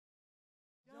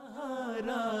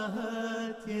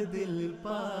راحت یہ دل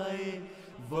پائے،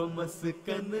 وہ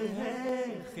مسکن ہے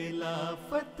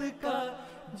خلافت کا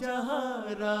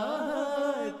جہاں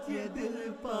راحت یہ دل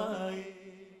پائے۔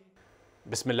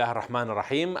 بسم الله الرحمن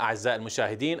الرحيم. أعزائي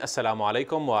المشاهدين، السلام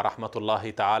عليكم ورحمة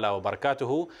الله تعالى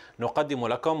وبركاته. نقدم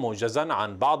لكم موجزا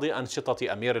عن بعض أنشطة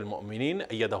أمير المؤمنين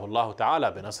أيده الله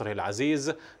تعالى بنصره العزيز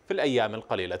في الأيام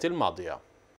القليلة الماضية.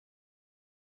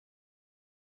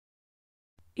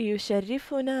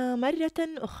 يشرفنا مرة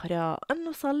أخرى أن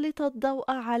نسلط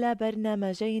الضوء على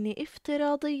برنامجين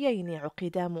افتراضيين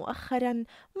عقدا مؤخرا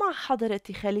مع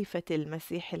حضرة خليفة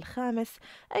المسيح الخامس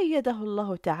أيده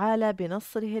الله تعالى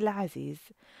بنصره العزيز.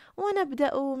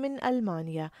 ونبدأ من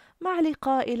ألمانيا مع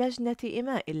لقاء لجنة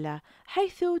إماء،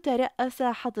 حيث ترأس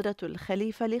حضرة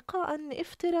الخليفة لقاء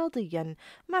افتراضيا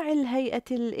مع الهيئة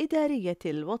الإدارية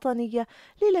الوطنية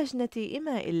للجنة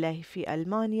إماء في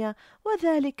ألمانيا،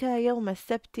 وذلك يوم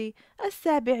السبت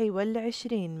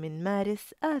 27 من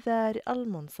مارس آذار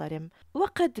المنصرم.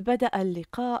 وقد بدأ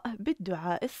اللقاء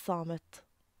بالدعاء الصامت.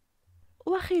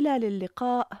 وخلال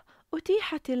اللقاء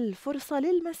أتيحت الفرصة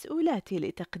للمسؤولات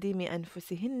لتقديم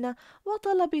أنفسهن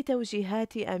وطلب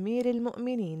توجيهات أمير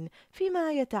المؤمنين فيما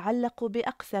يتعلق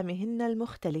بأقسامهن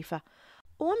المختلفة.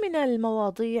 ومن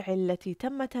المواضيع التي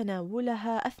تم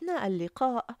تناولها أثناء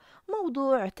اللقاء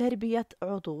موضوع تربية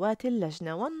عضوات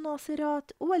اللجنة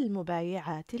والناصرات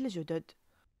والمبايعات الجدد.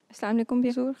 السلام علیکم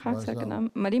حضور، خاص کا نام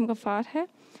مریم غفار ہے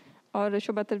اور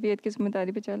شعبہ تربیت کی ذمہ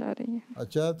داری پہ چلا رہی ہے۔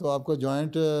 اچھا، تو آپ کا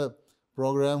جوائنٹ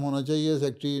پروگرام ہونا چاہیے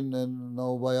سیکٹری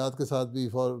نوبایات کے ساتھ بھی،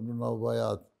 فار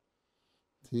نوبایات،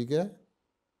 ٹھیک ہے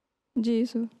جی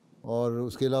سر۔ اور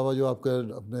اس کے علاوہ جو آپ کا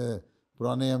اپنے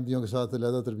پرانے احمدیوں کے ساتھ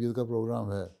علیحدہ تربیت کا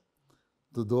پروگرام ہے،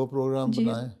 تو دو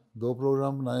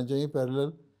پروگرام بنانے چاہیے پیرلل۔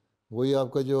 وہی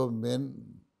آپ کا جو مین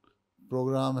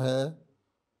پروگرام ہے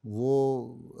وہ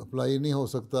اپلائی نہیں ہو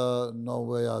سکتا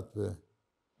نوبایات پہ،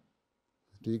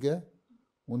 ٹھیک ہے۔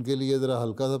 ان کے لیے ذرا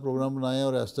ہلکا سا پروگرام بنائیں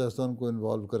اور آہستہ آہستہ ان کو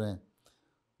انوالو کریں،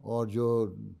 اور جو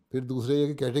پھر دوسرے یہ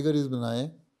کہ کیٹیگریز بنائیں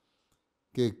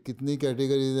کہ کتنی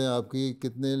کیٹیگریز ہیں آپ کی،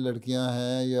 کتنے لڑکیاں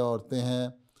ہیں یا عورتیں ہیں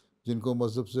جن کو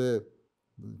مذہب سے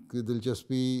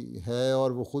دلچسپی ہے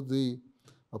اور وہ خود ہی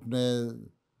اپنے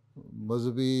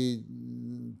مذہبی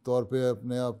طور پہ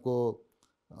اپنے آپ کو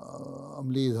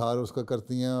عملی اظہار اس کا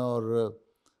کرتی ہیں اور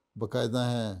باقاعدہ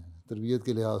ہیں تربیت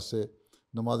کے لحاظ سے،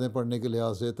 نمازیں پڑھنے کے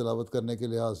لحاظ سے، تلاوت کرنے کے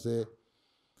لحاظ سے،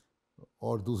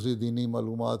 اور دوسری دینی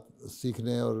معلومات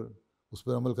سیکھنے اور اس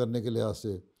پر عمل کرنے کے لحاظ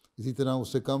سے۔ اسی طرح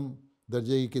اس سے کم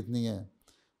درجے کی کتنی ہیں،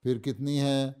 پھر کتنی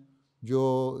ہیں جو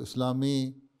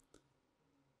اسلامی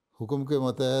حکم کے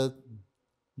متحد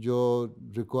جو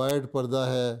ریکوائرڈ پردہ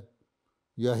ہے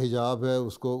یا حجاب ہے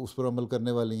اس پر عمل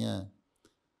کرنے والی ہیں،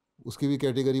 اس کی بھی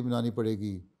کیٹیگری بنانی پڑے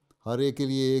گی۔ ہر ایک کے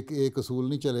لیے ایک اصول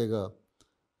نہیں چلے گا۔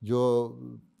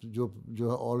 جو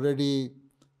آلریڈی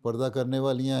پردہ کرنے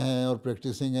والیاں ہیں اور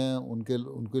پریکٹسنگ ہیں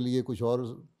ان کے لیے کچھ اور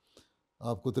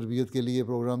آپ کو تربیت کے لیے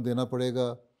پروگرام دینا پڑے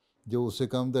گا۔ جو اس سے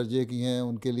کم درجے کی ہیں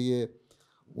ان کے لیے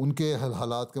ان کے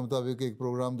حالات کے مطابق ایک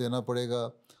پروگرام دینا پڑے گا،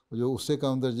 جو اس سے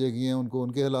کم درجے کی ہیں ان کو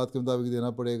ان کے حالات کے مطابق دینا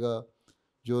پڑے گا۔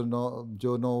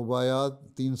 جو نوبایات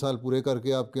 3 سال پورے کر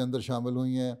کے آپ کے اندر شامل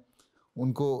ہوئی ہیں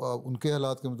ان کو ان کے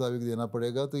حالات کے مطابق دینا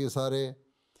پڑے گا۔ تو یہ سارے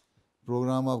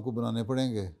پروگرام آپ کو بنانے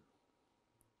پڑیں گے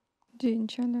جی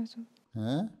انشاءاللہ سر۔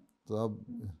 ہیں تو آپ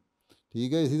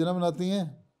ٹھیک ہے، اسی طرح بناتی ہیں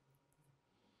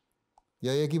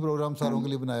یا ایک ہی پروگرام ساروں کے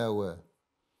لیے بنایا ہوا ہے؟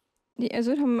 جی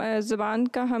حضور، ہم زبان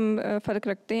کا ہم فرق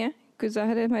رکھتے ہیں کہ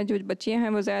ظاہر ہے ہماری جو بچیاں ہیں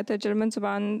وہ زیادہ تر جرمن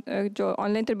زبان جو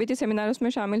آن لائن تربیتی سیمینار اس میں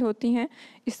شامل ہوتی ہیں۔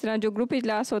 اس طرح جو گروپ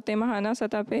اجلاس ہوتے ہیں ماہانہ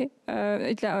سطح پہ،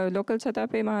 لوکل سطح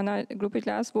پہ ماہانہ گروپ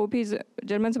اجلاس، وہ بھی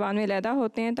جرمن زبان میں علیحدہ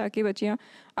ہوتے ہیں تاکہ بچیاں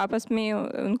آپس میں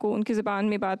ان کی زبان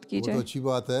میں بات کی جائے۔ وہ تو اچھی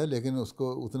بات ہے، لیکن اس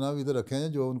کو اتنا بھی تو رکھیں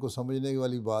جو ان کو سمجھنے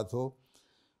والی بات ہو۔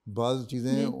 بعض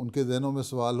چیزیں ان کے ذہنوں میں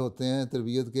سوال ہوتے ہیں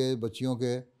تربیت کے بچیوں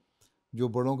کے جو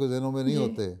بڑوں کے ذہنوں میں نہیں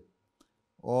ہوتے،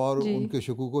 اور ان کے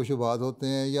شکوک و شبہات ہوتے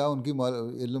ہیں یا ان کی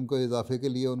علم کو اضافے کے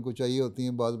لیے ان کو چاہیے ہوتی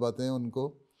ہیں بعض باتیں ان کو،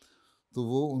 تو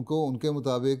وہ ان کے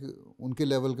مطابق ان کے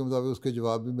لیول کے مطابق اس کے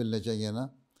جواب بھی ملنے چاہیے نا،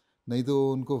 نہیں تو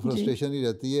ان کو فرسٹریشن ہی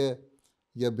رہتی ہے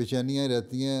یا بے چینیاں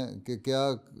رہتی ہیں کہ کیا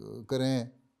کریں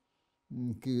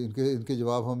کہ ان کے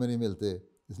جواب ہمیں نہیں ملتے۔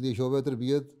 اس لیے شعبہ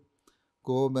تربیت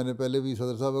کو میں نے پہلے بھی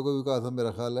صدر صاحبہ کو بھی کہا تھا،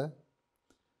 میرا خیال ہے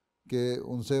کہ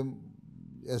ان سے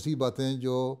ایسی باتیں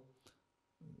جو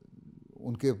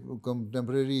ان کے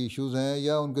کنٹمپریری ایشوز ہیں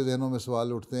یا ان کے ذہنوں میں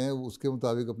سوال اٹھتے ہیں اس کے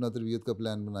مطابق اپنا تربیت کا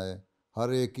پلان بنائے، ہر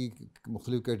ایک کی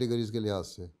مختلف کیٹیگریز کے لحاظ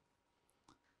سے،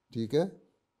 ٹھیک ہے؟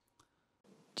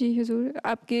 جی حضور،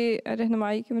 آپ کی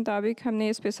رہنمائی کے مطابق ہم نے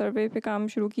اس پہ سروے پہ کام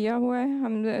شروع کیا ہوا ہے۔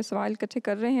 ہم سوال اکٹھے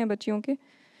کر رہے ہیں بچیوں کے،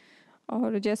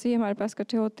 اور جیسے ہی ہمارے پاس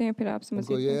اکٹھے ہوتے ہیں پھر آپ سے ان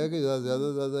کو مزید یہ ہے کہ زیادہ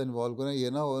سے زیادہ انوالو کریں. یہ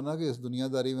نہ ہو نا کہ اس دنیا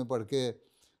داری میں پڑھ کے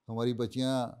ہماری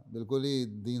بچیاں بالکل ہی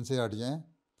دین سے ہٹ جائیں،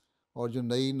 اور جو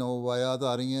نئی نوآیات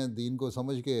آ رہی ہیں دین کو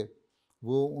سمجھ کے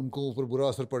وہ ان کو اوپر برا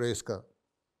اثر پڑے اس کا.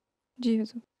 جی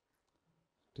حضور.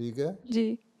 ٹھیک ہے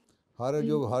جی. ہر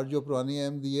جو پرانی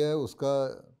احمدی ہے اس کا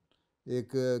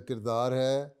ایک کردار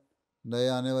ہے نئے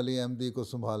آنے والی احمدی کو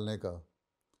سنبھالنے کا،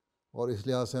 اور اس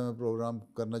لحاظ سے ہمیں پروگرام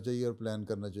کرنا چاہیے اور پلان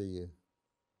کرنا چاہیے.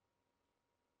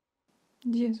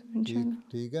 جی حضور انشاءاللہ.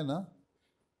 ٹھیک ہے نا؟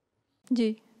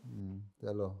 جی.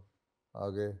 چلو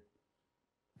آگے.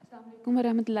 السلام علیکم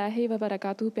ورحمۃ اللہ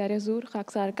وبرکاتہ. پیارے حضور،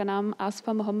 خاکسار کا نام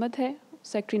آصفہ محمد ہے،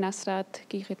 سیکٹری ناصرات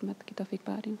کی خدمت کی توفیق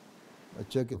پا رہی ہوں.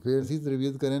 اچھا، کہ پھر اسی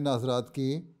تربیت کریں ناصرات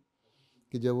کی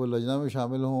کہ جب وہ لجنہ میں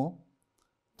شامل ہوں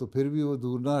تو پھر بھی وہ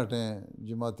دور نہ ہٹیں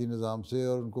جماعتی نظام سے،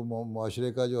 اور ان کو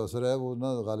معاشرے کا جو اثر ہے وہ نہ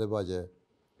غالب آ جائے.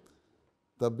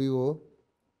 تب بھی وہ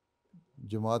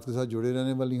جماعت کے ساتھ جڑے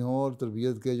رہنے والی ہوں اور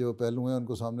تربیت کے جو پہلو ہیں ان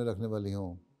کو سامنے رکھنے والی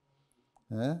ہوں.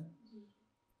 ہیں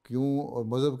کیوں، اور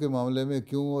مذہب کے معاملے میں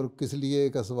کیوں اور کس لیے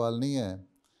کا سوال نہیں ہے.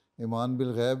 ایمان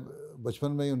بالغیب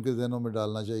بچپن میں ہی ان کے ذہنوں میں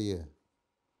ڈالنا چاہیے.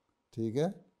 ٹھیک ہے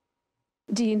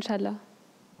جی انشاءاللہ.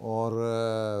 اور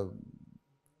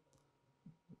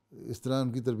اس طرح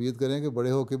ان کی تربیت کریں کہ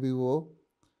بڑے ہو کے بھی وہ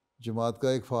جماعت کا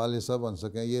ایک فعال حصہ بن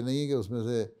سکیں. یہ نہیں کہ اس میں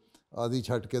سے آدھی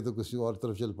چھٹ کے تو کسی اور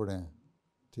طرف چل پڑیں.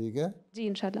 ٹھیک ہے جی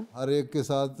انشاءاللہ. ہر ایک کے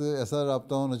ساتھ ایسا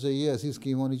رابطہ ہونا چاہیے، ایسی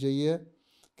اسکیم ہونی چاہیے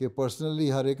کہ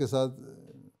پرسنلی ہر ایک کے ساتھ،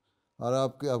 اور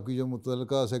آپ کی جو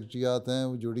متعلقہ سیکٹریات ہیں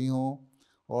وہ جڑی ہوں،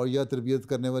 اور یا تربیت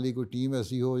کرنے والی کوئی ٹیم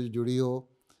ایسی ہو جو جڑی ہو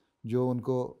جو ان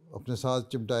کو اپنے ساتھ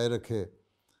چمٹائے رکھے.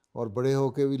 اور بڑے ہو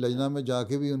کے بھی لجنہ میں جا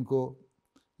کے بھی ان کو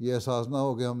یہ احساس نہ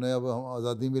ہو کہ ہم نے اب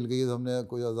آزادی مل گئی ہے تو ہم نے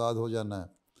کوئی آزاد ہو جانا ہے،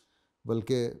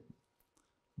 بلکہ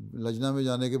لجنہ میں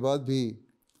جانے کے بعد بھی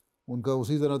ان کا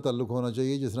اسی طرح تعلق ہونا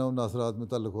چاہیے جس طرح وہ ناصرات میں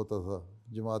تعلق ہوتا تھا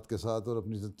جماعت کے ساتھ اور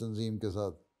اپنی تنظیم کے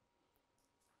ساتھ.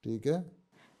 ٹھیک ہے.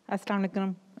 السلام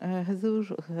علیکم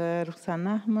حضور، رخسانہ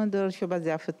احمد اور شعبہ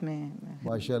ضیافت میں.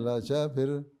 ماشاء اللہ. اچھا،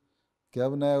 پھر کیا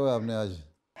بنایا ہوا ہے آپ نے آج؟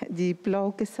 جی پلاؤ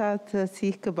کے ساتھ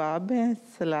سیخ کباب ہے،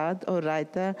 سلاد اور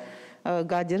رائتا،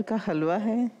 گاجر کا حلوہ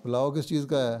ہے. پلاؤ کس چیز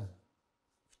کا ہے؟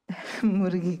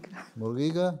 مرغی کا. مرغی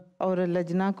کا. اور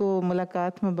لجنہ کو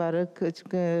ملاقات مبارک،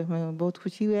 بہت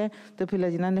خوشی ہوئی ہے تو پھر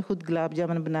لجنہ نے خود گلاب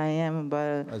جامن بنائے ہیں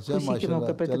خوشی کے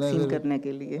موقع پر تقسیم کرنے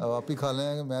کے لیے. اب آپ ہی کھا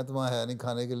لیں، میں تو وہاں ہے نہیں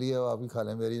کھانے کے لیے، اب آپ ہی کھا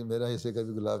لیں میرا حصے کا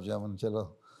بھی گلاب جامن. چلو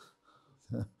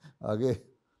آگے.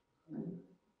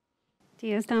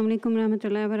 جی السلام علیکم رحمۃ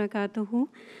اللہ وبرکاتہ.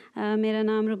 میرا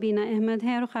نام ربینہ احمد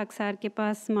ہے اور خاکسار کے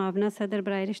پاس معاونہ صدر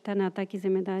برائے رشتہ ناطہ کی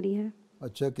ذمہ داری ہے.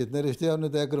 اچھا، کتنے رشتے آپ نے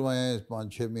طے کروائے ہیں اس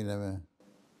 5-6 مہینے میں؟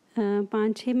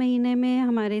 5-6 مہینے میں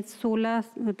ہمارے 16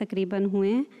 تقریباً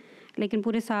ہوئے ہیں، لیکن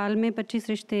پورے سال میں 25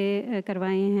 رشتے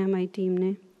کروائے ہیں ہماری ٹیم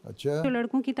نے. اچھا. جو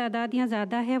لڑکوں کی تعداد یہاں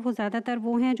زیادہ ہے وہ زیادہ تر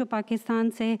وہ ہیں جو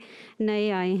پاکستان سے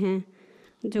نئے آئے ہیں،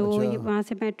 جو وہاں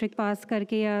سے میٹرک پاس کر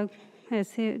کے، یا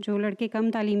ایسے جو لڑکے کم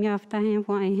تعلیم یافتہ ہیں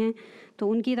وہ آئے ہیں،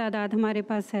 تو ان کی تعداد ہمارے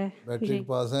پاس ہے. میٹرک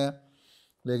پاس ہیں،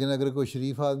 لیکن اگر کوئی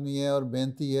شریف آدمی ہے اور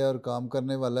محنتی ہے اور کام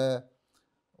کرنے والا ہے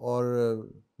اور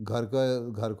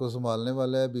گھر کو سنبھالنے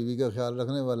والا ہے، بیوی کا خیال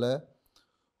رکھنے والا ہے،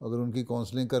 اگر ان کی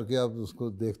کونسلنگ کر کے آپ اس کو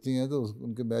دیکھتی ہیں تو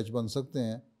ان کے میچ بن سکتے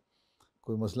ہیں،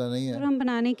 کوئی مسئلہ نہیں ہے. ہم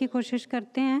بنانے کی کوشش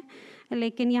کرتے ہیں،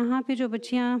 لیکن یہاں پہ جو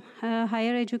بچیاں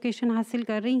ہائر ایجوکیشن حاصل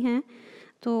کر رہی ہیں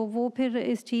تو وہ پھر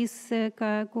اس چیز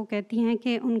کو کہتی ہیں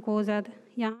کہ ان کو زیادہ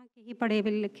یہاں کے ہی پڑھے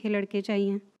لکھے لڑکے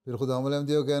چاہیے. پھر خدا عمل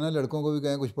احمدیہ کو کہنا لڑکوں کو بھی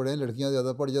کہیں کچھ پڑھیں، لڑکیاں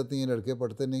زیادہ پڑھ جاتی ہیں، لڑکے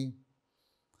پڑھتے نہیں.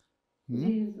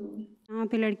 یہاں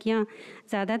پہ لڑکیاں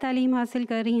زیادہ تعلیم حاصل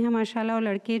کر رہی ہیں ماشاءاللہ، اور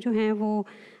لڑکے جو ہیں وہ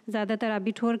زیادہ تر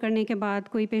ابھی ٹھور کرنے کے بعد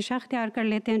کوئی پیشہ اختیار کر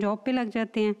لیتے ہیں، جاب پہ لگ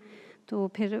جاتے ہیں. تو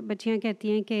پھر بچیاں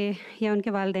کہتی ہیں کہ، یا ان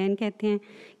کے والدین کہتے ہیں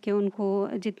کہ ان کو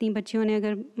جتنی بچیوں نے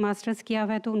اگر ماسٹرز کیا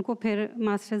ہوا ہے تو ان کو پھر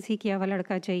ماسٹرز ہی کیا ہوا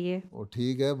لڑکا چاہیے. وہ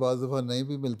ٹھیک ہے، بعض دفعہ نہیں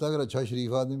بھی ملتا، اگر اچھا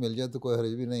شریف آدمی مل جائے تو کوئی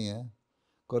حرج بھی نہیں ہے،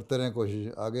 کرتے رہیں کوشش.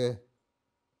 آگے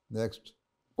نیکسٹ.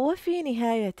 وفي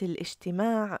نهاية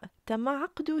الاجتماع تم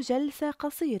عقد جلسة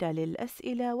قصيرة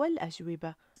للأسئلة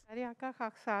والأجوبة. میرے آقا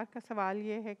خاکسار کا سوال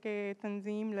یہ ہے کہ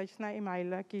تنظیم لجنہ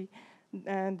امائلہ کی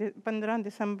 15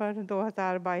 دسمبر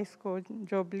 2022 کو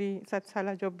جوبلی 7 سالہ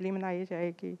جوبلی منائی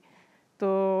جائے گی، تو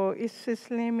اس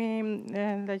سلسلے میں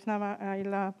لجنہ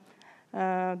امائلہ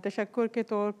تشکر کے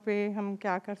طور پہ ہم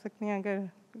کیا کر سکتے ہیں، اگر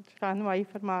رہنمائی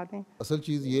فرما دیں. اصل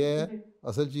چیز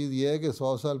یہ ہے کہ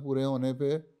 100 سال پورے ہونے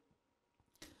پہ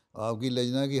آپ کی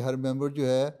لجنہ کی ہر ممبر جو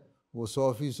ہے وہ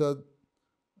 100%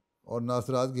 اور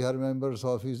ناصرات کی ہر ممبر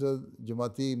 100%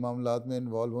 جماعتی معاملات میں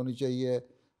انوالو ہونی چاہیے،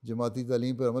 جماعتی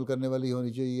تعلیم پر عمل کرنے والی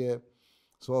ہونی چاہیے.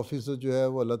 100% جو ہے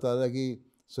وہ اللہ تعالیٰ کی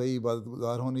صحیح عبادت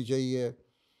گزار ہونی چاہیے،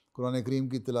 قرآن کریم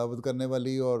کی تلاوت کرنے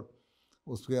والی اور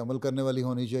اس پہ عمل کرنے والی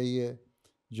ہونی چاہیے،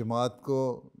 جماعت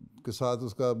کے ساتھ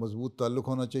اس کا مضبوط تعلق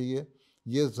ہونا چاہیے.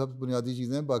 یہ سب بنیادی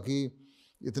چیزیں ہیں. باقی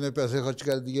اتنے پیسے خرچ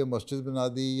کر دیے، مسجد بنا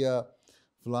دی یا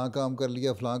فلاں کام کر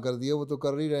لیا فلاں کر دیا، وہ تو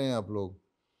کر ہی رہے ہیں آپ لوگ.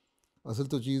 اصل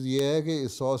تو چیز یہ ہے کہ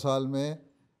اس 100 سال میں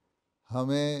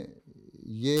ہمیں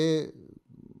یہ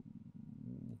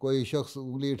کوئی شخص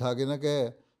انگلی اٹھا کے نہ کہے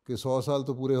کہ 100 سال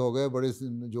تو پورے ہو گئے، بڑے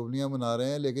جوبلیاں منا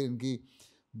رہے ہیں، لیکن ان کی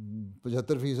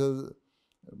 75%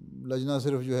 لجنہ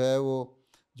صرف جو ہے وہ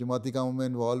جماعتی کاموں میں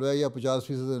انوالو ہے یا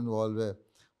 50% انوالو ہے،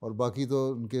 اور باقی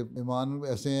تو ان کے ایمان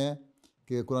ایسے ہیں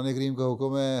کہ قرآن کریم کا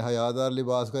حکم ہے حیادار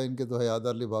لباس کا، ان کے تو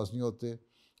حیادار لباس نہیں ہوتے.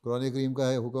 قرآن کریم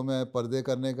کا حکم ہے پردے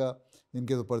کرنے کا، ان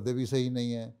کے تو پردے بھی صحیح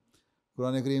نہیں ہیں.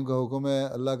 قرآن کریم کا حکم ہے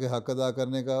اللہ کے حق ادا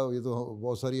کرنے کا، یہ تو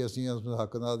بہت ساری ایسی ہیں اس میں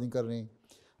حق ادا نہیں کر رہی.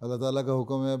 اللہ تعالیٰ کا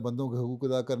حکم ہے بندوں کے حقوق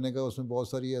ادا کرنے کا، اس میں بہت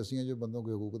ساری ایسی ہیں جو بندوں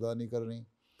کے حقوق ادا نہیں کر رہی.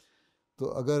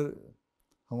 تو اگر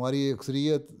ہماری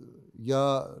اکثریت یا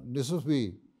نصف بھی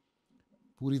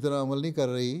پوری طرح عمل نہیں کر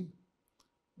رہی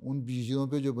ان چیزوں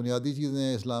پہ جو بنیادی چیزیں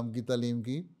ہیں اسلام کی تعلیم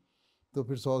کی، تو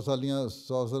پھر 100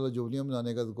 سالہ جوبلیاں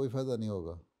منانے کا تو کوئی فائدہ نہیں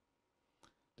ہوگا.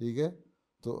 ٹھیک ہے،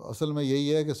 تو اصل میں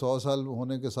یہی ہے کہ 100 سال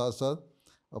ہونے کے ساتھ ساتھ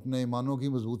اپنے ایمانوں کی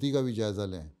مضبوطی کا بھی جائزہ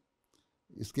لیں،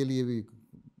 اس کے لیے بھی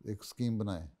ایک اسکیم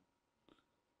بنائیں.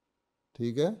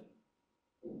 ٹھیک ہے،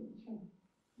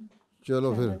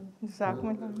 چلو پھر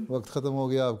وقت ختم ہو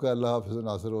گیا آپ کا. اللہ حافظ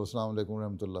ناصر. السلام علیکم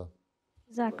ورحمۃ اللہ.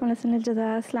 جزاكم الله خير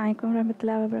الجزاء. السلام عليكم ورحمة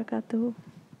الله وبركاته.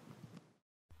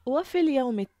 وفي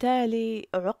اليوم التالي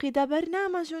عقد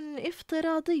برنامج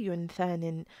افتراضي ثان،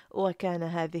 وكان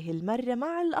هذه المرة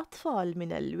مع الأطفال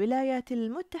من الولايات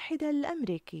المتحدة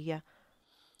الأمريكية.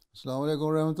 السلام علیکم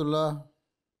ورحمۃ اللہ.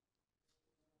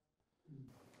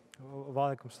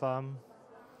 وعلیکم السلام.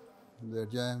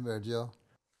 بیٹھ جائیں، بیٹھ جاؤ.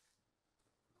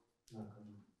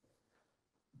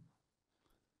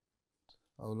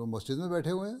 آپ لوگ مسجد میں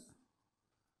بیٹھے ہوئے ہیں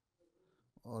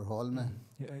اور ہال میں؟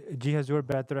 جی حضور،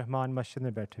 بیت الرحمن مسجد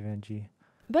میں بیٹھے ہوئے ہیں. جی.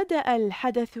 بدأ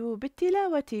الحدث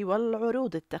بالتلاوة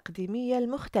والعروض التقديمية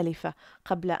المختلفة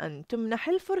قبل أن تمنح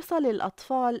الفرصة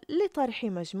للأطفال لطرح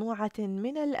مجموعة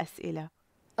من الأسئلة.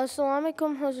 Assalamu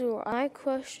alaikum Hazur. My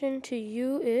question to you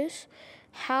is,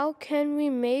 how can we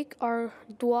make our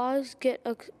du'as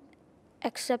get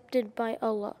accepted by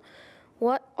Allah?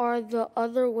 What are the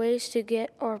other ways to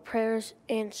get our prayers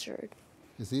answered?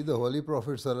 You see, the Holy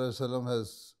Prophet ﷺ has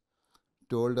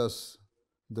told us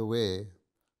the way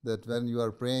that when you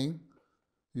are praying,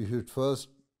 you should first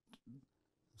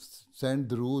send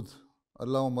durood,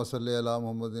 Allahumma salli ala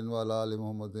Muhammadin wa ala ali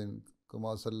Muhammadin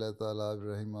kama sallaita ala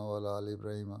Ibrahim wa ala ali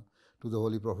Ibrahim, to the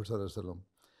Holy Prophet ﷺ.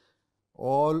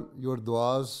 All your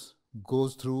du'as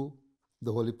goes through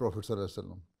the Holy Prophet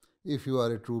ﷺ, if you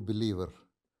are a true believer,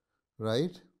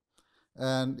 right?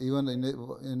 And even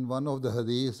in one of the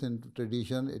hadiths in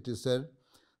tradition, it is said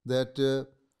that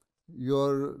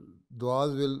your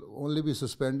du'as will only be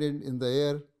suspended in the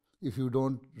air if you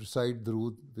don't recite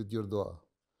durood with your du'a.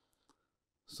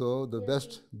 So the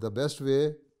best way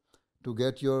to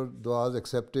get your du'as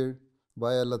accepted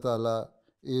by Allah Ta'ala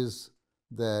is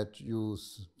that you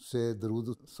say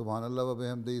durood subhanallah wa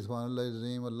bihamdihi subhanallah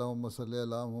azim Allahumma salli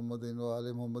ala Muhammadin wa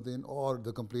ali Muhammadin, or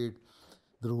the complete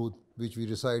durood which we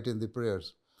recite in the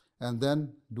prayers, and then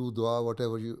do dua,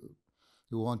 whatever you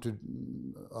want to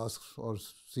ask or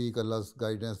seek Allah's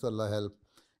guidance, Allah help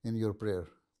in your prayer.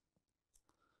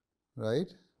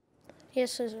 Right?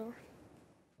 Yes, Hazur.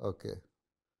 Okay.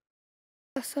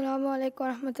 Assalamu alaikum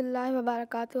wa rahmatullahi wa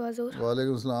barakatuh, Hazur. Wa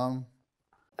alaikum assalam.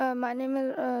 My name is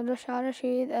Rashan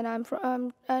Rashid, and I'm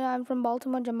from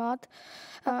Baltimore Jamaat.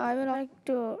 I would like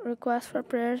to request for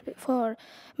prayers for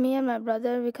me and my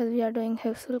brother because we are doing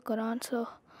Hifzul Quran. So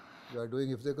you are doing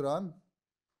Hifzul Quran?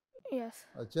 Yes.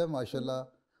 Acha, mashallah.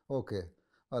 Okay.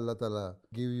 Allah Ta'ala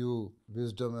give you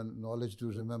wisdom and knowledge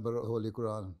to remember Holy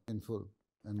Quran in full,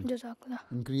 and Jazakallah.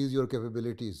 increase your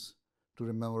capabilities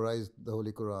to memorize the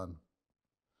Holy Quran.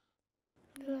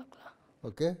 Jazakallah.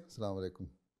 Okay? Assalamu alaikum.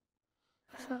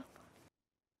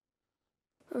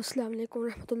 السلام علیکم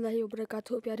ورحمۃ اللہ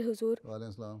وبرکاتہ. پیارے حضور، وعلیکم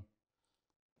السلام.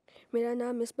 میرا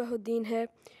نام مصباح الدین ہے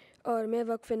اور میں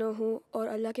وقف نو ہوں، اور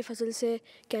اللہ کے فضل سے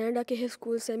کینیڈا کے حفظ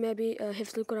اسکول سے میں بھی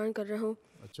حفظ القرآن کر رہا ہوں.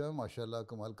 اچھا، ماشاءاللہ،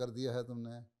 کمال کر دیا ہے تم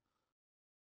نے.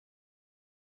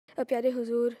 پیارے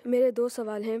حضور، میرے 2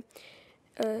 سوال ہیں.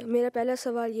 میرا پہلا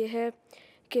سوال یہ ہے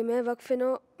کہ میں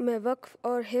وقف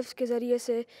اور حفظ کے ذریعے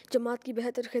سے جماعت کی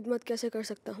بہتر خدمت کیسے کر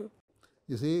سکتا ہوں؟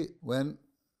 You see, when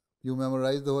you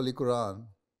memorize the Holy Quran,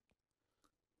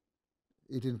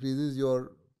 it increases your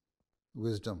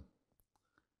wisdom,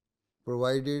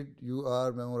 provided you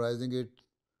are memorizing it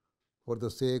for the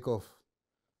sake of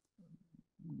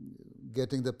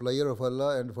getting the pleasure of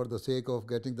Allah and for the sake of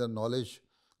getting the knowledge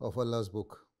of Allah's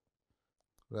book,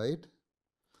 right?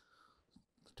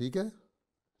 ठीक है,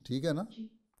 ठीक है ना?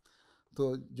 तो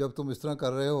जब तुम इस तरह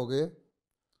कर रहे होगे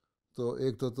तो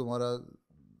एक तो तुम्हारा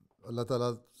अल्लाह ताला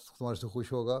तुम्हारे से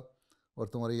खुश होगा और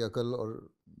तुम्हारी अकल और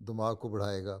दिमाग को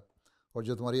बढ़ाएगा, और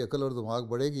जो तुम्हारी अकल और दिमाग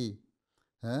बढ़ेगी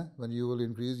हैं, when you will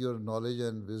increase your knowledge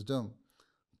and wisdom,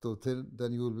 तो फिर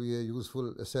then you will be a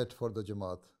useful asset for the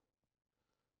जमात.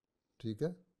 ठीक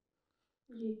है?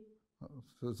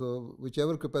 So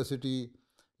whichever capacity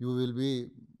you will be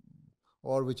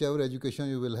or whichever education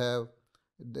you will have,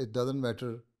 it doesn't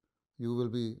matter, you will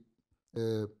be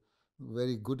a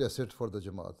very good asset for the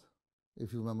jamaat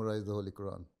if you memorize the Holy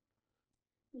Quran.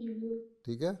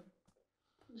 ठीक है?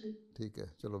 ठीक है,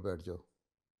 चलो बैठ जाओ.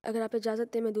 अगर आप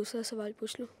इजाज़त दें मैं दूसरा सवाल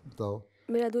पूछ लूँ. बताओ.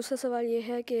 मेरा दूसरा सवाल ये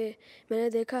है कि मैंने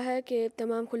देखा है कि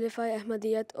तमाम खुलफा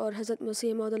अहमदियत और हज़रत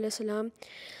मसीह मौद अलैहिस्सलाम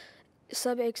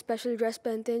सब एक स्पेशल ड्रेस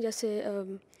पहनते हैं, जैसे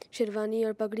शेरवानी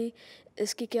और पगड़ी.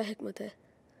 इसकी क्या हिकमत है?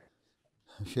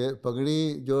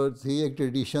 पगड़ी जो थी एक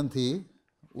ट्रेडिशन थी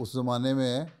उस ज़माने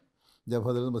में जब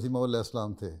हज़रत मसीह मौद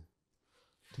अलैहिस्सलाम थे.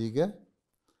 ठीक है?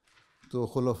 तो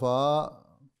खुलफा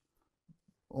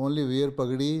only wear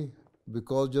pagdi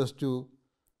because just to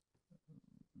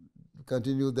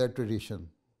continue that tradition,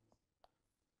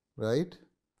 right?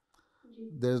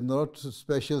 There is not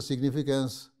special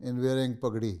significance in wearing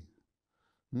pagdi.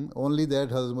 Only that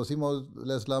Hazrat Masih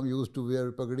Maud used to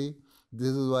wear pagdi. This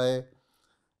is why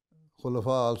Khulafa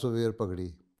also wear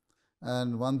pagdi.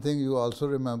 And one thing you also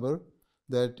remember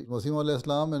that Masih Maud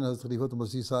and Hazrat Khalifa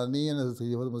Masih Sani and Hazrat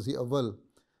Khalifa Masih Awwal,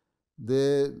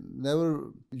 they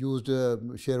never used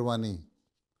sherwani.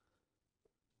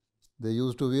 They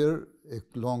used to wear a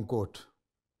long coat.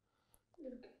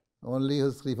 Only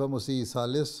Hazrat Khalifa Masih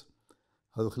Salis,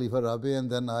 Hazrat Khalifa Rabi,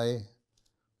 and then I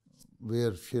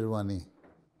wear sherwani.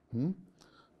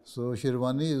 So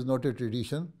sherwani is not a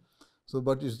tradition. So,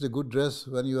 but it's a good dress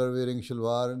when you are wearing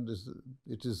shalwar, and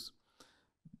it is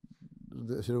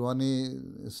the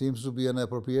sherwani seems to be an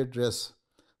appropriate dress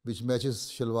which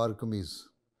matches shalwar kameez.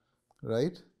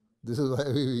 Right? This is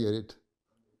why we wear it.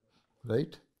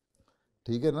 Right?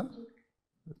 ठीक है ना?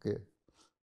 Okay.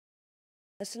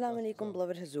 Assalamu alaikum,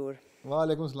 beloved Hazur. Wa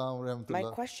alaikum assalam wa rahmatullah. My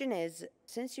question is,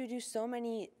 since you do so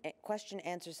many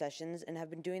question-answer sessions and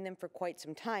have been doing them for quite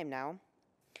some time now,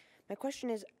 my question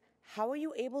is, how are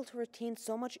you able to retain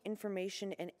so much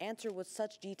information and answer with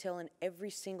such detail in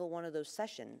every single one of those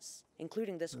sessions,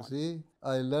 including this one? See,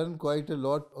 I learned quite a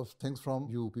lot of things from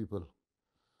you people.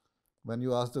 When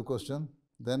you ask the question,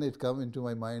 then it comes into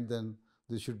my mind, then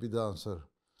this should be the answer.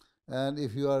 And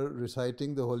if you are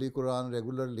reciting the Holy Quran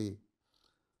regularly,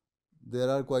 there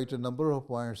are quite a number of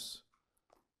points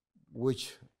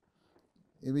which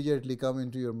immediately come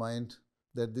into your mind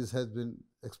that this has been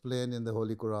explained in the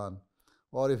Holy Quran.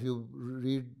 Or if you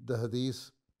read the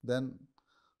hadith, then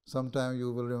sometime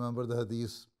you will remember the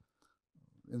hadith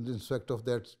in respect of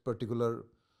that particular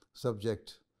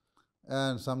subject.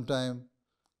 And sometime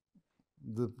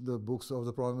the books of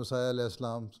the Prophet Messiah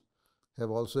ﷺ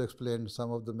have also explained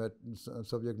some of the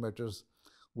subject matters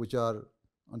which are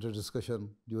under discussion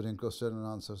during question and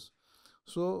answers.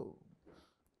 So,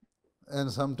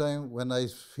 and sometime when I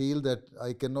feel that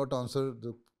I cannot answer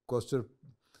the question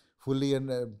fully and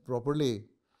properly,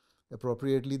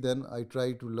 appropriately, then I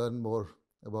try to learn more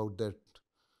about that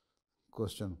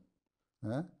question.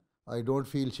 I don't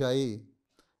feel shy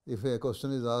if a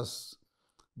question is asked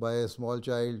by a small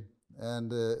child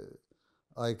and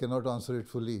I cannot answer it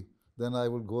fully. Then I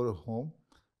will go home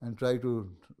and try to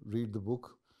read the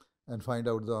book and find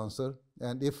out the answer.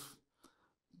 And if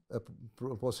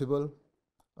possible,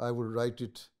 I will write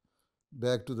it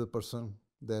back to the person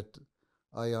that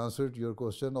I answered your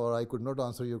question or I could not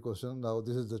answer your question. Now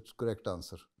this is the correct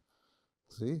answer.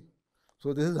 See?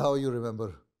 So this is how you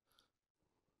remember.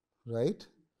 Right?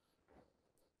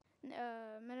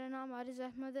 मेरा नाम आरिज़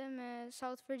अहमद है. मैं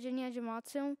south Virginia जमात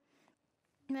से हूँ.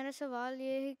 मेरा सवाल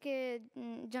ये है कि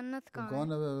जन्नत कहाँ है?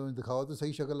 कौन है? दिखाओ तो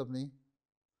सही शक्ल अपनी.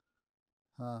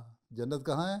 हाँ, जन्नत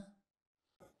कहाँ है?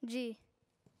 जी.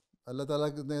 अल्लाह ताला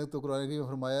ने तो कुरान में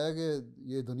फरमाया है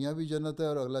कि ये दुनिया भी जन्नत है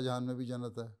और अगला जहान में भी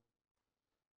जन्नत है.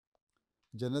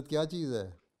 जन्नत क्या चीज़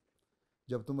है?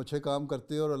 जब तुम अच्छे काम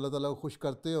करते हो और अल्लाह ताला को खुश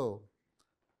करते हो,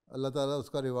 अल्लाह ताला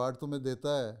उसका रिवार्ड तुम्हें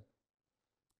देता है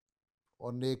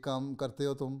और नेक काम करते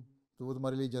हो तुम, तो वो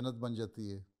तुम्हारे लिए जन्नत बन जाती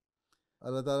है.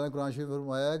 अल्लाह ताला ने कुरान शरीफ में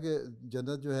फरमाया कि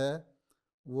जन्नत जो है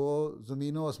वो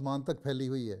ज़मीन और आसमान तक फैली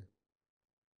हुई है.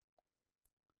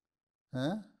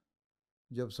 हैं?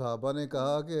 जब सहाबा ने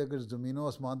कहा कि अगर ज़मीन और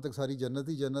आसमान तक सारी जन्नत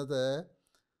ही जन्नत है,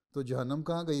 तो जहन्नम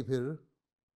कहाँ गई फिर?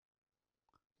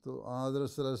 तो हज़रत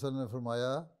सल्लल्लाहु अलैहि वसल्लम ने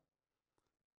फरमाया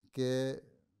कि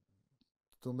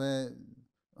तुम्हें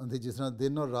जिस तरह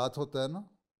दिन और रात होता है ना,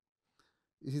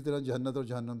 इसी तरह जन्नत और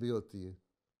जहन्नम भी होती है।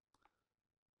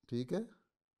 ठीक है?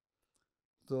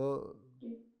 तो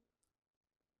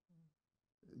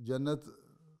जन्नत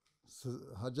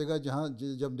हर जगह जहाँ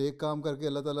जब नेक काम करके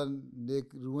अल्लाह ताला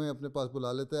नेक रूहें अपने पास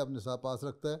बुला लेता है, अपने साथ पास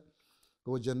रखता है,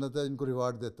 तो वो जन्नत है, इनको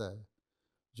रिवार्ड देता है।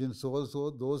 जिन souls,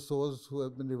 those souls who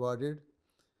have been rewarded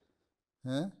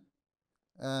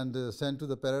and sent to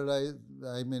the paradise,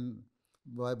 I mean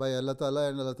by Allah Ta'ala,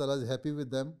 and Allah Ta'ala is happy with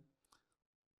them,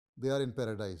 they are in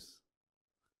paradise,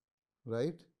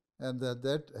 right? And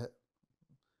that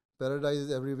paradise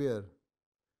is everywhere.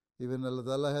 Even Allah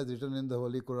Ta'ala has written in the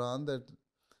Holy Quran that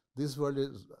this world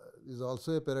is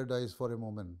also a paradise for a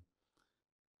moment.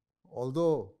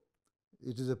 Although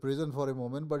it is a prison for a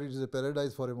moment, but it is a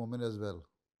paradise for a moment as well.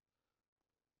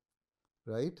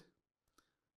 Right?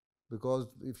 Because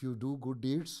if you do good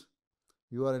deeds,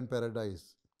 you are in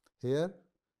paradise here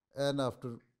and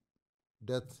after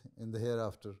death in the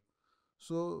hereafter.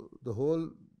 So the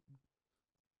whole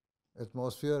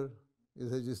atmosphere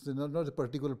is not a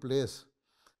particular place.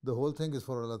 The whole thing is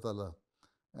for Allah Ta'ala.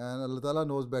 And Allah Ta'ala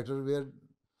knows better where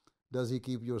does He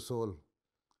keep your soul.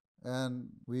 And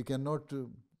we cannot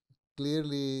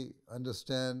clearly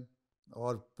understand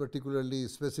or particularly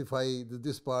specify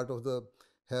this part of the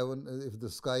heaven, if the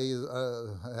sky is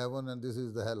heaven and this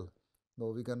is the hell. No,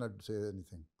 we cannot say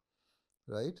anything.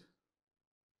 Right?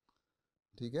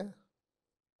 ठीक है?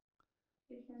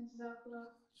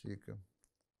 ठीक है.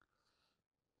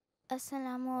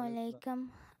 Assalamu alaikum,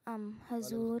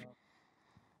 Hazur.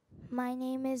 My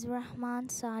name is Rahman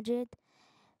Sajid,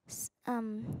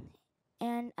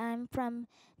 and I'm from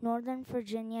Northern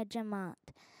Virginia Jamaat.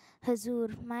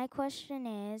 Hazur, my question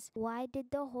is, why did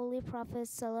the Holy Prophet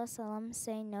ﷺ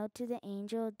say no to the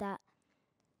angel that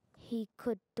he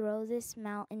could throw this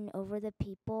mountain over the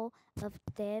people of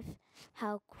Taif?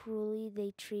 How cruelly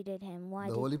they treated him. Why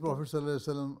the Holy Prophet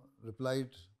ﷺ replied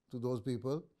to those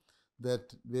people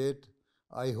that, wait,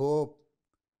 I hope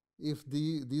if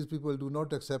these people do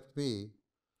not accept me,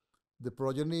 the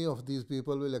progeny of these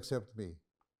people will accept me.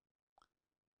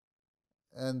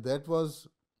 And that was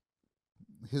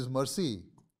His mercy,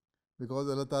 because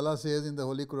Allah Ta'ala says in the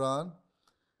Holy Quran,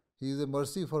 He is a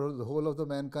mercy for the whole of the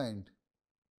mankind.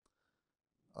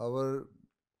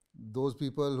 Those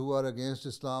people who are against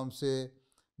Islam say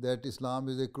that Islam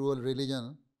is a cruel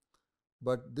religion,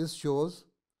 but this shows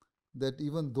that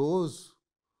even those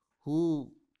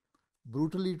who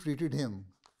brutally treated him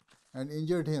and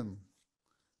injured him,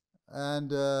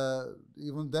 and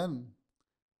even then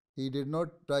he did not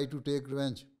try to take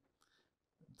revenge.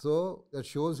 So that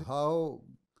shows how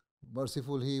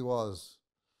merciful he was.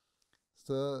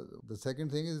 So the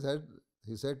second thing is that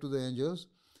he said to the angels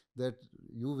that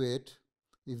you wait,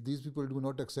 if these people do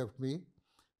not accept me,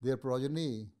 their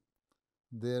progeny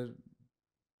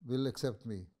will accept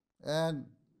me. And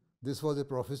this was a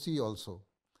prophecy also,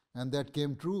 and that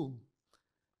came true.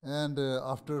 And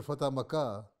after Fatah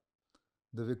Makkah,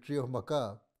 the victory of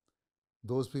Makkah,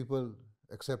 those people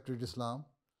accepted Islam.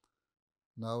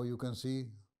 Now you can see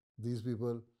these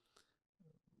people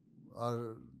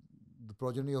are, the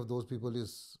progeny of those people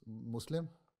is Muslim.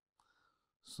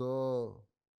 So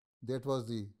that was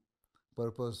the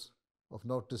purpose of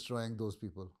not destroying those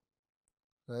people.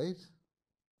 Right?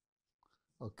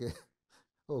 Okay.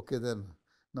 Okay then.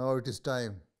 Now it is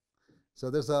time.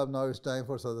 Sadr Sahab, now it's time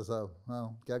for Sadr Sahab.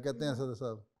 हाँ, क्या कहते हैं Sadr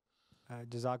Sahab?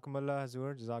 जज़ाकुमुल्लाह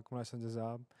हज़ूर, जज़ाकुमुल्लाह संजय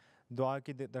साहब. दुआ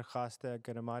की दरख्वास्त है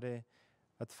कि हमारे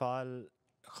अतफ़ाल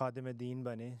खादिम दीन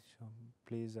बने.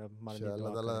 प्लीज़ अब हमारे लिए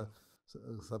दुआ करें.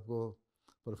 सबको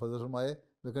पर फजल फरमाए.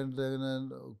 लेकिन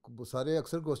सारे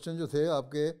अक्सर क्वेश्चन जो थे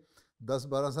आपके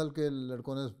 10-12 साल के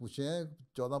लड़कों ने पूछे हैं,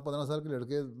 14-15 साल के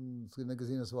लड़के ने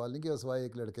किसी ने सवाल नहीं किया सिवाय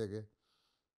एक लड़के के.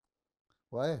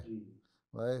 वाई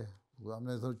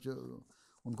हमने तो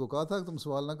उनको कहा था कि तुम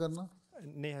सवाल ना करना.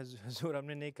 नहीं हुजूर,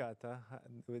 हमने नहीं कहा था.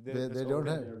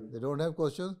 They don't have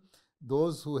questions.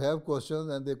 Those who have questions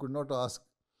and they could not ask,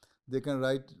 they can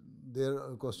write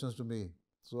their questions to me.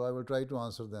 So I will try to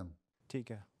answer them.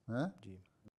 ठीक है. हैं? जी.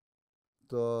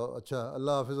 तो अच्छा,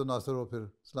 अल्लाह हाफिज़ व नासिर हो. फिर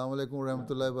अस्सलाम वालेकुम व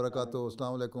रहमतुल्लाहि व बरकातुहू.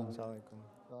 अस्सलाम वालेकुम.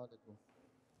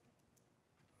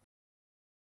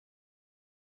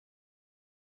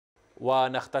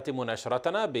 ونختتم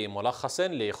نشرتنا بملخص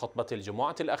لخطبة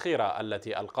الجمعة الأخيرة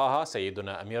التي ألقاها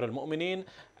سيدنا أمير المؤمنين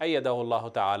أيده الله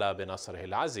تعالى بنصره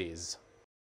العزيز.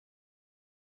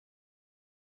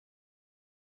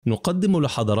 نقدم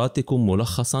لحضراتكم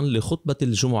ملخصا لخطبة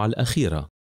الجمعة الأخيرة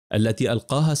التي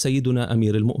ألقاها سيدنا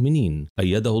أمير المؤمنين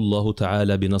أيده الله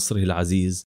تعالى بنصره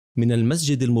العزيز من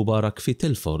المسجد المبارك في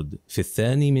تيلفورد في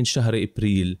 2 من شهر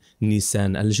إبريل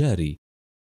نيسان الجاري،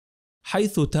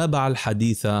 حيث تابع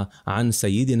الحديث عن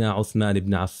سيدنا عثمان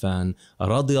بن عفان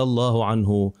رضي الله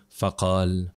عنه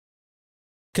فقال: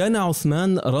 كان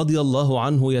عثمان رضي الله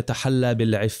عنه يتحلى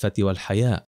بالعفة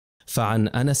والحياء، فعن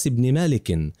أنس بن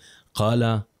مالك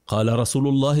قال: قال رسول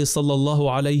الله صلى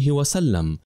الله عليه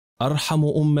وسلم: أرحم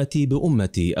أمتي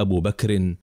بأمتي أبو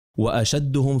بكر،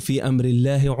 وأشدهم في أمر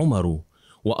الله عمر،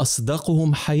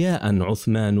 وأصدقهم حياء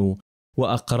عثمان،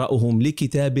 وأقرأهم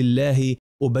لكتاب الله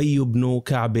أبي بن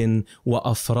كعب،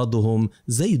 وأفرضهم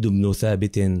زيد بن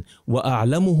ثابت،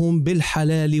 وأعلمهم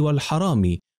بالحلال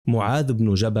والحرام معاذ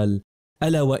بن جبل.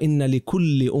 ألا وإن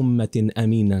لكل أمة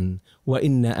أمينا،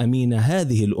 وإن أمين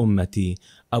هذه الأمة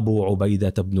أبو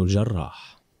عبيدة بن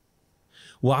الجراح.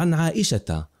 وعن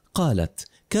عائشة قالت: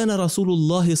 كان رسول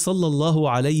الله صلى الله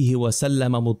عليه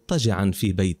وسلم مضطجعا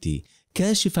في بيتي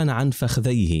كاشفا عن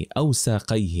فخذيه أو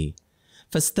ساقيه،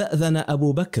 فاستأذن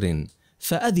أبو بكر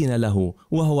فأذن له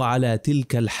وهو على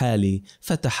تلك الحال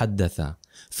فتحدث،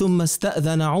 ثم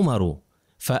استأذن عمر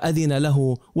فأذن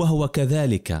له وهو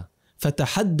كذلك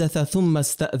فتحدث، ثم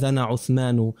استأذن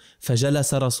عثمان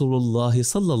فجلس رسول الله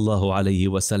صلى الله عليه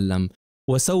وسلم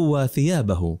وسوى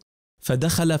ثيابه،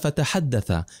 فدخل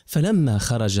فتحدث، فلما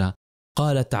خرج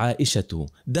قالت عائشة: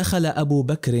 دخل أبو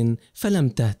بكر فلم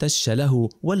تهتش له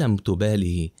ولم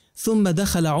تباله، ثم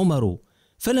دخل عمر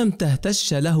فلم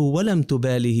تهتش له ولم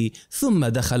تباله، ثم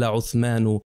دخل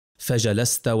عثمان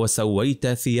فجلست وسويت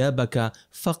ثيابك،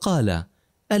 فقال: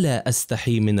 ألا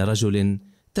أستحي من رجل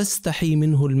تستحي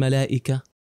منه الملائكة؟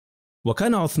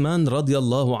 وكان عثمان رضي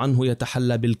الله عنه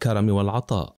يتحلى بالكرم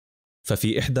والعطاء،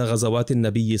 ففي إحدى غزوات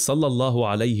النبي صلى الله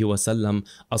عليه وسلم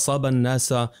أصاب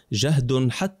الناس جهد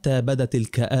حتى بدت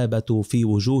الكآبة في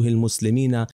وجوه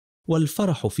المسلمين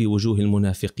والفرح في وجوه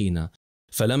المنافقين،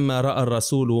 فلما رأى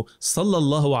الرسول صلى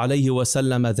الله عليه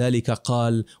وسلم ذلك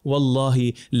قال: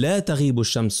 والله لا تغيب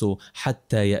الشمس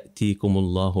حتى يأتيكم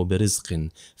الله برزق.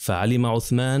 فعلم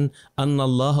عثمان أن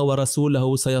الله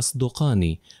ورسوله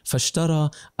سيصدقان، فاشترى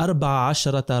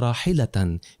 14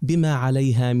 راحلة بما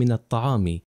عليها من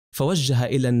الطعام، فوجه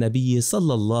إلى النبي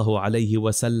صلى الله عليه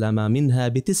وسلم منها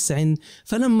ب9،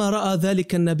 فلما رأى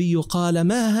ذلك النبي قال: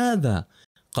 ما هذا؟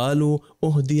 قالوا: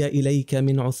 أهدي إليك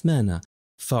من عثمان.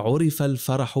 فعرف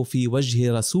الفرح في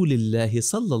وجه رسول الله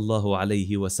صلى الله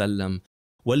عليه وسلم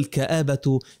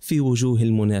والكآبة في وجوه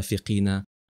المنافقين،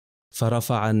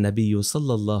 فرفع النبي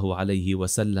صلى الله عليه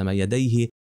وسلم يديه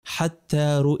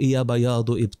حتى رؤي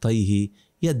بياض إبطيه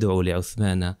يدعو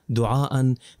لعثمان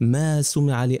دعاء ما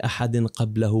سمع لأحد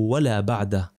قبله ولا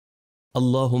بعده: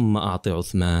 اللهم أعط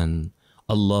عثمان،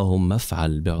 اللهم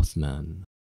افعل بعثمان.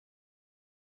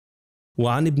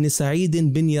 وعن ابن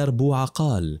سعيد بن يربوع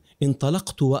قال: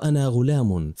 انطلقت وأنا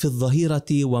غلام في الظهيرة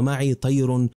ومعي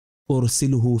طير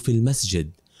أرسله في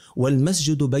المسجد،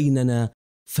 والمسجد بيننا،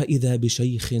 فإذا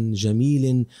بشيخ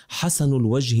جميل حسن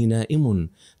الوجه نائم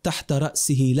تحت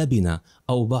رأسه لبنة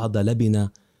أو بعض لبنة،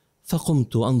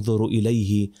 فقمت أنظر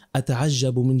إليه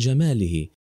أتعجب من جماله،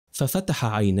 ففتح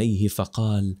عينيه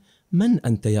فقال: من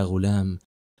أنت يا غلام؟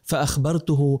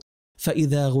 فأخبرته،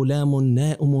 فإذا غلام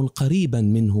نائم قريبا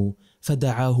منه،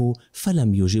 فدعاه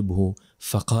فلم يجبه،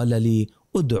 فقال لي: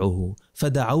 أدعه،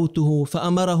 فدعوته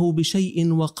فأمره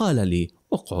بشيء وقال لي: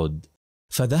 أقعد.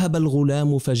 فذهب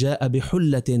الغلام فجاء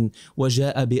بحلة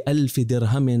وجاء ب1000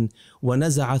 درهم،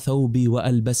 ونزع ثوبي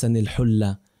وألبسني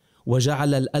الحلة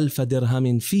وجعل 1000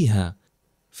 درهم فيها،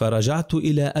 فرجعت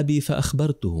إلى أبي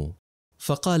فأخبرته،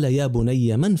 فقال: يا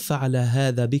بني، من فعل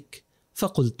هذا بك؟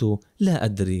 فقلت: لا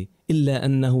أدري، إلا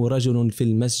أنه رجل في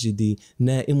المسجد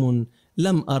نائم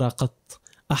لم أر قط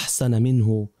أحسن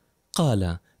منه.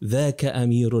 قال: ذاك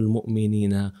أمير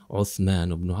المؤمنين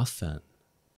عثمان بن عفان.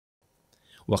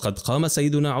 وقد قام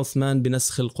سيدنا عثمان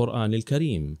بنسخ القرآن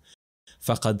الكريم،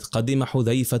 فقد قدم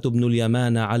حذيفة بن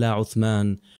اليمان على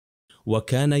عثمان،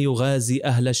 وكان يغازي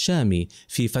أهل الشام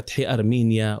في فتح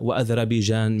أرمينيا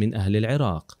وأذربيجان من أهل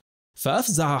العراق،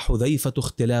 فأفزع حذيفة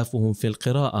اختلافهم في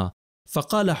القراءة،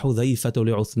 فقال حذيفة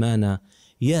لعثمان: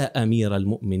 يا أمير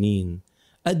المؤمنين،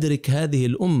 أدرك هذه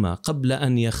الأمة قبل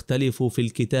أن يختلفوا في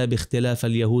الكتاب اختلاف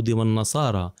اليهود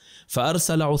والنصارى.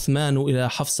 فأرسل عثمان إلى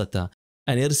حفصة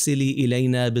أن ارسلي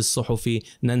إلينا بالصحف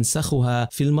ننسخها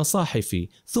في المصاحف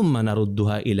ثم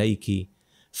نردها إليك.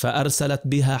 فأرسلت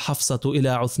بها حفصة إلى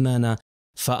عثمان،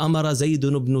 فأمر زيد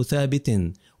بن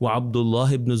ثابت وعبد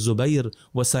الله بن الزبير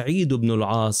وسعيد بن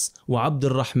العاص وعبد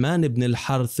الرحمن بن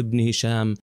الحرث بن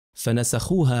هشام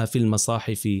فنسخوها في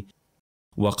المصاحف.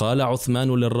 وقال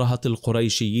عثمان للرهط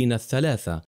القريشيين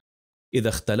 3: إذا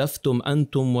اختلفتم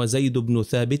أنتم وزيد بن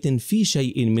ثابت في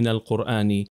شيء من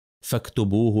القرآن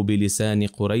فاكتبوه بلسان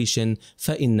قريش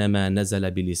فإنما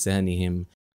نزل بلسانهم.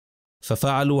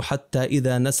 ففعلوا حتى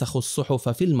إذا نسخوا الصحف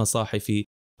في المصاحف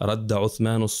رد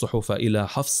عثمان الصحف إلى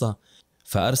حفصة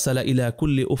فأرسل إلى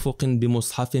كل أفق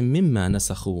بمصحف مما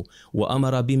نسخوا،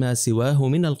 وأمر بما سواه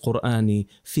من القرآن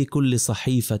في كل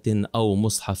صحيفة أو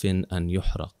مصحف أن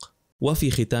يحرق.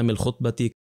 وفي ختام الخطبة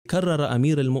كرر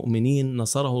أمير المؤمنين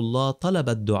نصره الله طلب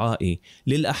الدعاء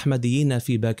للأحمديين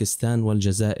في باكستان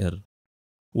والجزائر،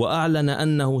 وأعلن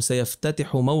أنه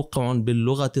سيفتتح موقع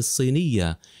باللغة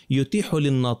الصينية يتيح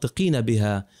للناطقين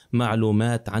بها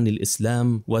معلومات عن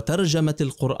الإسلام وترجمة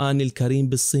القرآن الكريم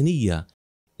بالصينية،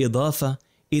 إضافة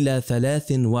إلى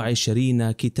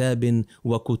 23 كتاب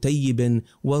وكتيب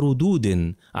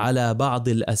وردود على بعض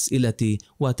الأسئلة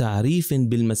وتعريف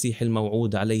بالمسيح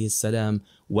الموعود عليه السلام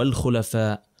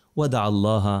والخلفاء، ودعا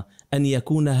الله أن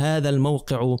يكون هذا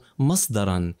الموقع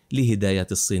مصدرا لهداية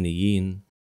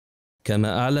الصينيين.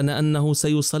 كما أعلن أنه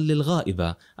سيصلي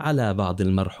الغائب على بعض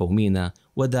المرحومين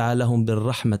ودعا لهم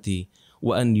بالرحمة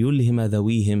وأن يلهم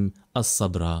ذويهم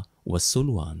الصبر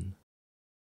والسلوان.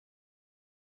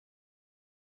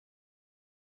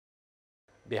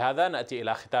 بهذا نأتي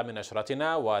إلى ختام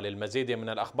نشرتنا، وللمزيد من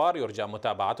الأخبار يرجى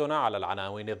متابعتنا على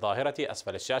العناوين الظاهرة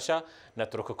أسفل الشاشة.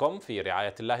 نترككم في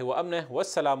رعاية الله وأمنه،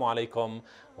 والسلام عليكم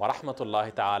ورحمة الله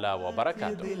تعالى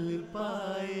وبركاته.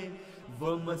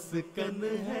 वो मस्कन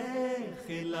है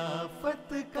खिलाफत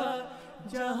का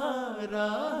जहाँ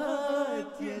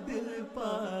राहत ये दिल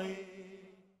पाए।